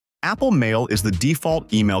Apple Mail is the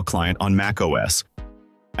default email client on macOS.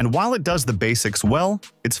 And while it does the basics well,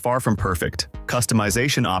 it's far from perfect.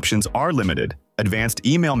 Customization options are limited, advanced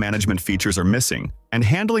email management features are missing, and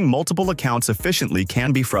handling multiple accounts efficiently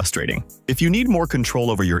can be frustrating. If you need more control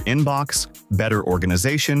over your inbox, better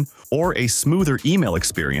organization, or a smoother email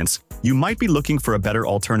experience, you might be looking for a better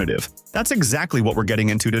alternative. That's exactly what we're getting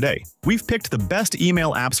into today. We've picked the best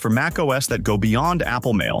email apps for macOS that go beyond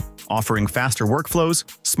Apple Mail, offering faster workflows,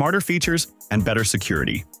 smarter features, and better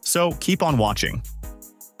security. So keep on watching.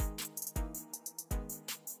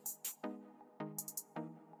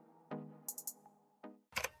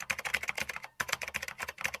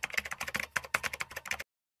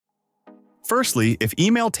 Firstly, if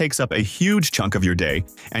email takes up a huge chunk of your day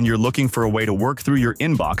and you're looking for a way to work through your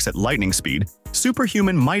inbox at lightning speed,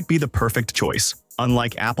 Superhuman might be the perfect choice.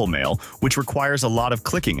 Unlike Apple Mail, which requires a lot of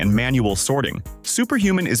clicking and manual sorting,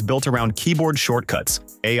 Superhuman is built around keyboard shortcuts,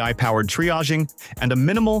 AI-powered triaging, and a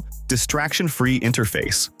minimal, distraction-free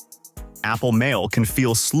interface. Apple Mail can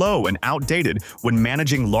feel slow and outdated when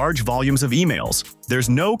managing large volumes of emails. There's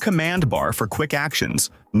no command bar for quick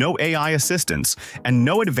actions, no AI assistance, and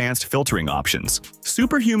no advanced filtering options.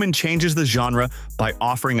 Superhuman changes the genre by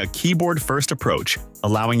offering a keyboard-first approach,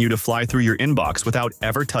 allowing you to fly through your inbox without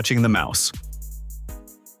ever touching the mouse.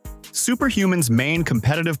 Superhuman's main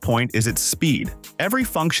competitive point is its speed. Every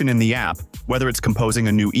function in the app, whether it's composing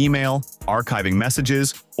a new email, archiving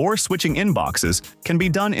messages, or switching inboxes, can be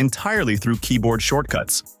done entirely through keyboard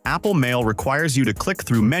shortcuts. Apple Mail requires you to click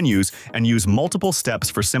through menus and use multiple steps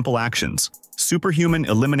for simple actions. Superhuman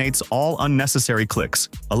eliminates all unnecessary clicks,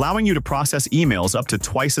 allowing you to process emails up to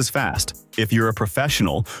twice as fast. If you're a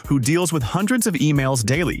professional who deals with hundreds of emails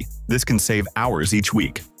daily, this can save hours each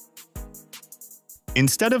week.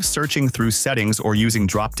 Instead of searching through settings or using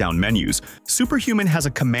drop-down menus, Superhuman has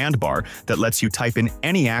a command bar that lets you type in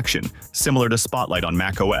any action, similar to Spotlight on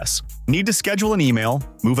macOS. Need to schedule an email,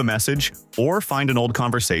 move a message, or find an old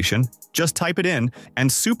conversation? Just type it in, and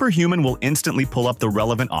Superhuman will instantly pull up the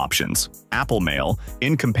relevant options. Apple Mail,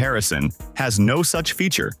 in comparison, has no such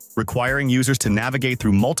feature, requiring users to navigate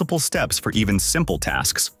through multiple steps for even simple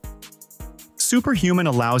tasks. Superhuman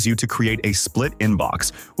allows you to create a split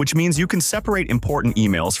inbox, which means you can separate important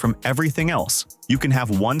emails from everything else. You can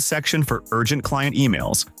have one section for urgent client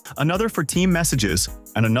emails, another for team messages,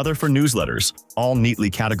 and another for newsletters, all neatly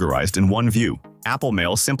categorized in one view. Apple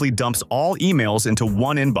Mail simply dumps all emails into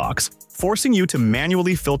one inbox, forcing you to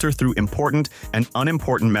manually filter through important and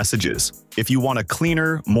unimportant messages. If you want a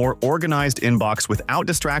cleaner, more organized inbox without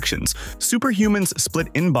distractions, Superhuman's split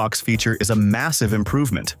inbox feature is a massive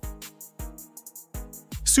improvement.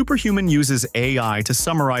 Superhuman uses AI to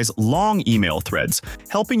summarize long email threads,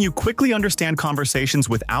 helping you quickly understand conversations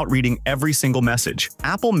without reading every single message.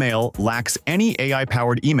 Apple Mail lacks any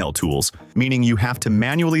AI-powered email tools, meaning you have to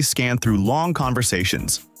manually scan through long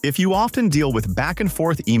conversations. If you often deal with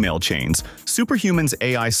back-and-forth email chains, Superhuman's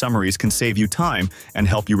AI summaries can save you time and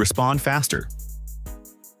help you respond faster.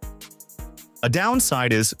 A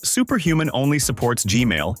downside is Superhuman only supports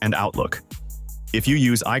Gmail and Outlook. If you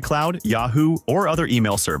use iCloud, Yahoo, or other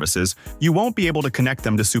email services, you won't be able to connect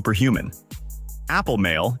them to Superhuman. Apple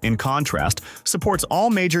Mail, in contrast, supports all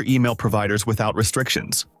major email providers without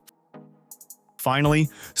restrictions. Finally,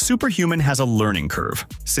 Superhuman has a learning curve.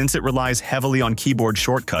 Since it relies heavily on keyboard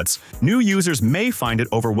shortcuts, new users may find it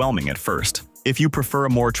overwhelming at first. If you prefer a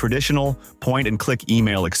more traditional, point-and-click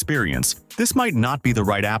email experience, this might not be the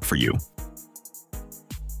right app for you.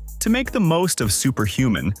 To make the most of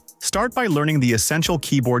Superhuman, start by learning the essential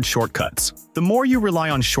keyboard shortcuts. The more you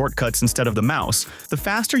rely on shortcuts instead of the mouse, the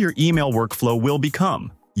faster your email workflow will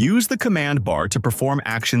become. Use the command bar to perform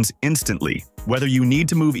actions instantly. Whether you need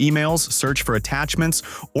to move emails, search for attachments,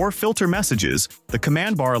 or filter messages, the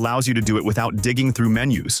command bar allows you to do it without digging through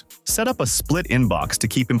menus. Set up a split inbox to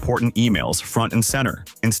keep important emails front and center.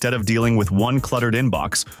 Instead of dealing with one cluttered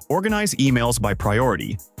inbox, organize emails by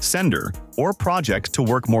priority, sender, or project to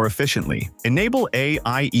work more efficiently. Enable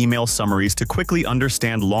AI email summaries to quickly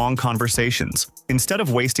understand long conversations. Instead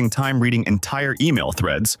of wasting time reading entire email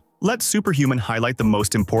threads, let Superhuman highlight the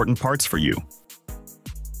most important parts for you.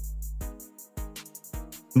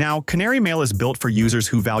 Now, Canary Mail is built for users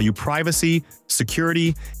who value privacy,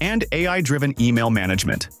 security, and AI-driven email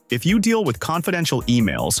management. If you deal with confidential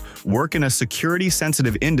emails, work in a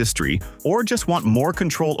security-sensitive industry, or just want more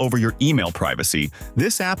control over your email privacy,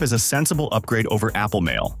 this app is a sensible upgrade over Apple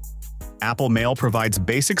Mail. Apple Mail provides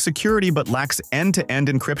basic security but lacks end-to-end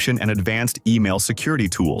encryption and advanced email security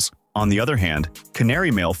tools. On the other hand,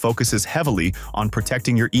 Canary Mail focuses heavily on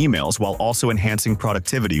protecting your emails while also enhancing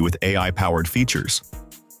productivity with AI-powered features.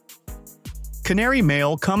 Canary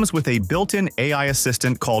Mail comes with a built-in AI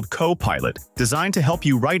assistant called Copilot, designed to help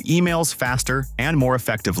you write emails faster and more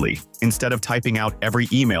effectively. Instead of typing out every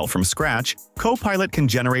email from scratch, Copilot can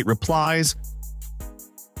generate replies,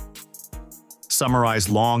 summarize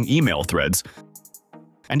long email threads,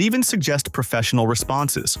 and even suggest professional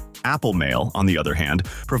responses. Apple Mail, on the other hand,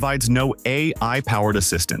 provides no AI-powered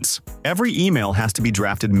assistance. Every email has to be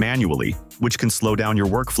drafted manually, which can slow down your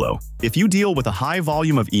workflow. If you deal with a high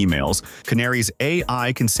volume of emails, Canary's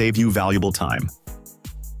AI can save you valuable time.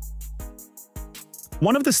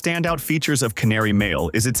 One of the standout features of Canary Mail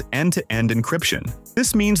is its end-to-end encryption.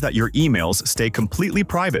 This means that your emails stay completely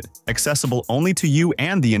private, accessible only to you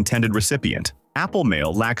and the intended recipient. Apple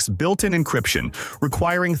Mail lacks built-in encryption,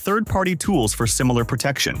 requiring third-party tools for similar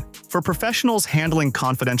protection. For professionals handling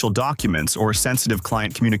confidential documents or sensitive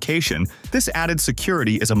client communication, this added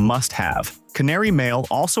security is a must-have. Canary Mail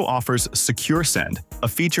also offers Secure Send, a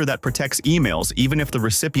feature that protects emails even if the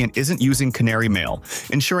recipient isn't using Canary Mail,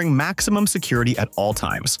 ensuring maximum security at all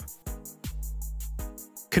times.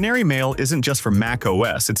 Canary Mail isn't just for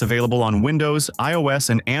macOS, it's available on Windows, iOS,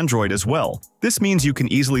 and Android as well. This means you can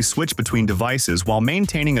easily switch between devices while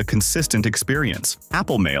maintaining a consistent experience.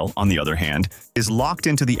 Apple Mail, on the other hand, is locked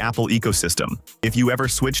into the Apple ecosystem. If you ever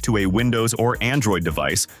switch to a Windows or Android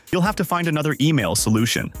device, you'll have to find another email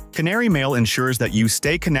solution. Canary Mail ensures that you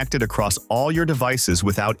stay connected across all your devices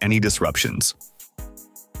without any disruptions.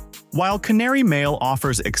 While Canary Mail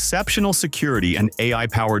offers exceptional security and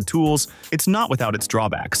AI-powered tools, it's not without its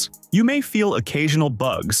drawbacks. You may feel occasional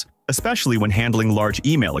bugs, especially when handling large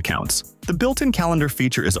email accounts. The built-in calendar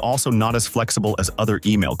feature is also not as flexible as other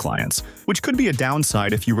email clients, which could be a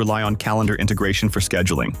downside if you rely on calendar integration for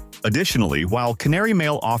scheduling. Additionally, while Canary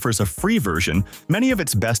Mail offers a free version, many of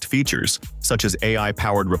its best features, such as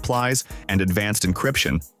AI-powered replies and advanced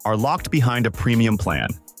encryption, are locked behind a premium plan.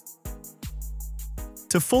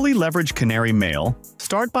 To fully leverage Canary Mail,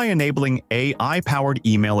 start by enabling AI-powered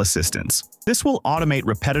email assistance. This will automate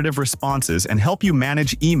repetitive responses and help you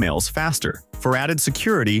manage emails faster. For added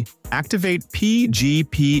security, activate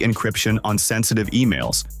PGP encryption on sensitive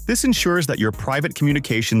emails. This ensures that your private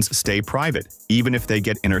communications stay private, even if they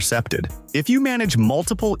get intercepted. If you manage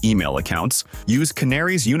multiple email accounts, use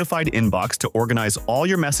Canary's unified inbox to organize all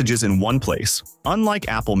your messages in one place. Unlike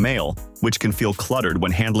Apple Mail, which can feel cluttered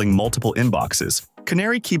when handling multiple inboxes,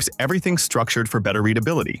 Canary keeps everything structured for better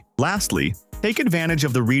readability. Lastly, take advantage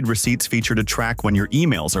of the Read Receipts feature to track when your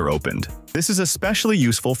emails are opened. This is especially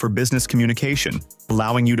useful for business communication,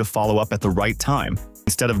 allowing you to follow up at the right time,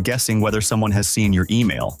 instead of guessing whether someone has seen your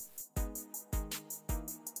email.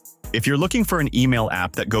 If you're looking for an email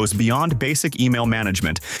app that goes beyond basic email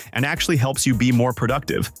management and actually helps you be more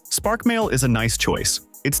productive, SparkMail is a nice choice.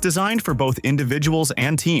 It's designed for both individuals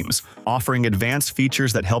and teams, offering advanced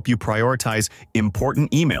features that help you prioritize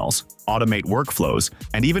important emails, automate workflows,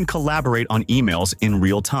 and even collaborate on emails in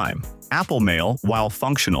real time. Apple Mail, while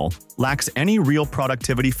functional, lacks any real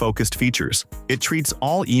productivity-focused features. It treats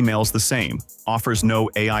all emails the same, offers no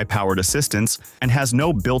AI-powered assistance, and has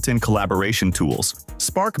no built-in collaboration tools.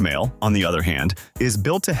 SparkMail, on the other hand, is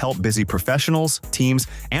built to help busy professionals, teams,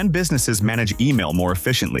 and businesses manage email more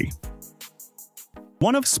efficiently.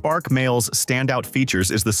 One of SparkMail's standout features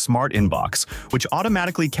is the Smart Inbox, which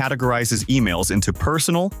automatically categorizes emails into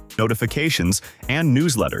personal, notifications, and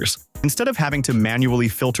newsletters. Instead of having to manually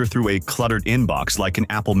filter through a cluttered inbox like in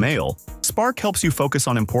Apple Mail, Spark helps you focus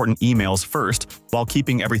on important emails first while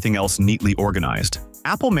keeping everything else neatly organized.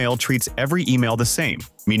 Apple Mail treats every email the same,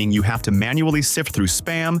 meaning you have to manually sift through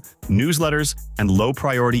spam, newsletters, and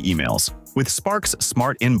low-priority emails. With Spark's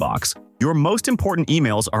Smart Inbox, your most important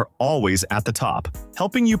emails are always at the top,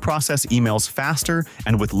 helping you process emails faster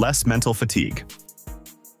and with less mental fatigue.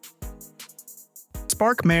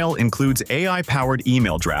 Spark Mail includes AI-powered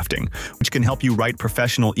email drafting, which can help you write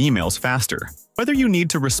professional emails faster. Whether you need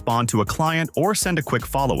to respond to a client or send a quick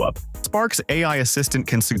follow-up, Spark's AI assistant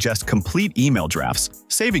can suggest complete email drafts,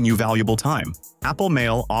 saving you valuable time. Apple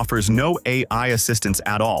Mail offers no AI assistance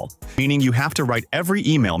at all, meaning you have to write every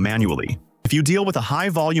email manually. If you deal with a high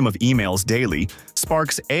volume of emails daily,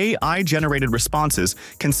 Spark's AI-generated responses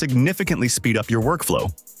can significantly speed up your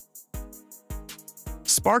workflow.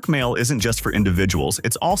 Spark Mail isn't just for individuals,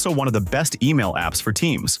 it's also one of the best email apps for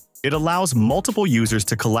teams. It allows multiple users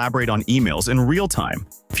to collaborate on emails in real time.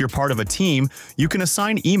 If you're part of a team, you can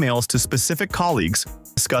assign emails to specific colleagues,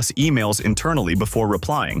 discuss emails internally before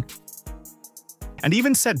replying, and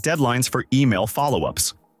even set deadlines for email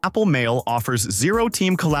follow-ups. Apple Mail offers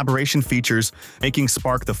zero-team collaboration features, making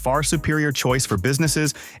Spark the far superior choice for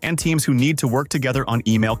businesses and teams who need to work together on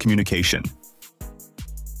email communication.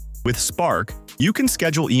 With Spark, You can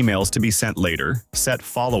schedule emails to be sent later, set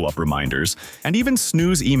follow-up reminders, and even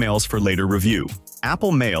snooze emails for later review.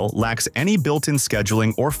 Apple Mail lacks any built-in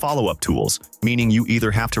scheduling or follow-up tools, meaning you either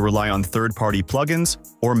have to rely on third-party plugins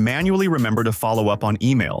or manually remember to follow up on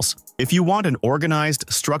emails. If you want an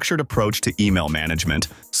organized, structured approach to email management,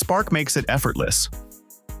 Spark makes it effortless.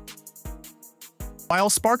 While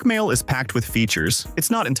Spark Mail is packed with features, it's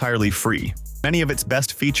not entirely free. Many of its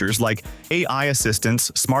best features like AI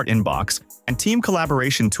assistants, smart inbox, and team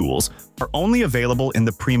collaboration tools are only available in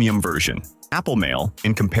the premium version. Apple Mail,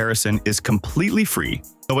 in comparison, is completely free,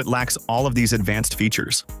 though it lacks all of these advanced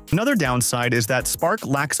features. Another downside is that Spark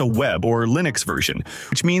lacks a web or Linux version,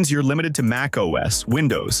 which means you're limited to macOS,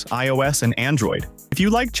 Windows, iOS, and Android. If you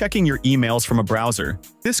like checking your emails from a browser,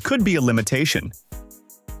 this could be a limitation.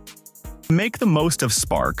 To make the most of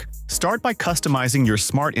Spark, start by customizing your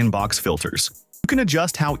smart inbox filters. You can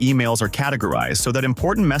adjust how emails are categorized so that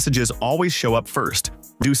important messages always show up first,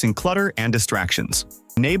 reducing clutter and distractions.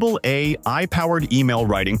 Enable AI-powered email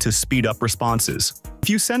writing to speed up responses. If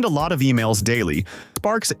you send a lot of emails daily,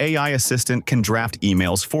 Spark's AI assistant can draft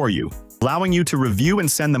emails for you, allowing you to review and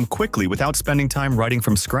send them quickly without spending time writing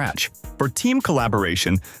from scratch. For team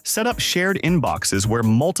collaboration, set up shared inboxes where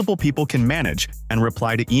multiple people can manage and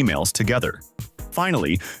reply to emails together.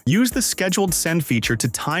 Finally, use the scheduled send feature to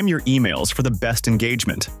time your emails for the best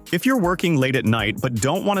engagement. If you're working late at night but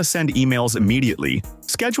don't want to send emails immediately,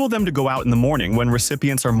 schedule them to go out in the morning when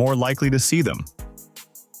recipients are more likely to see them.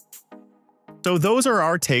 So those are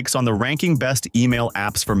our takes on the ranking best email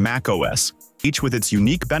apps for macOS, each with its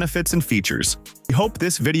unique benefits and features. We hope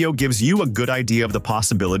this video gives you a good idea of the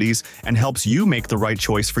possibilities and helps you make the right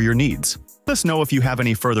choice for your needs. Let us know if you have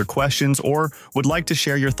any further questions or would like to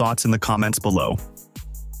share your thoughts in the comments below.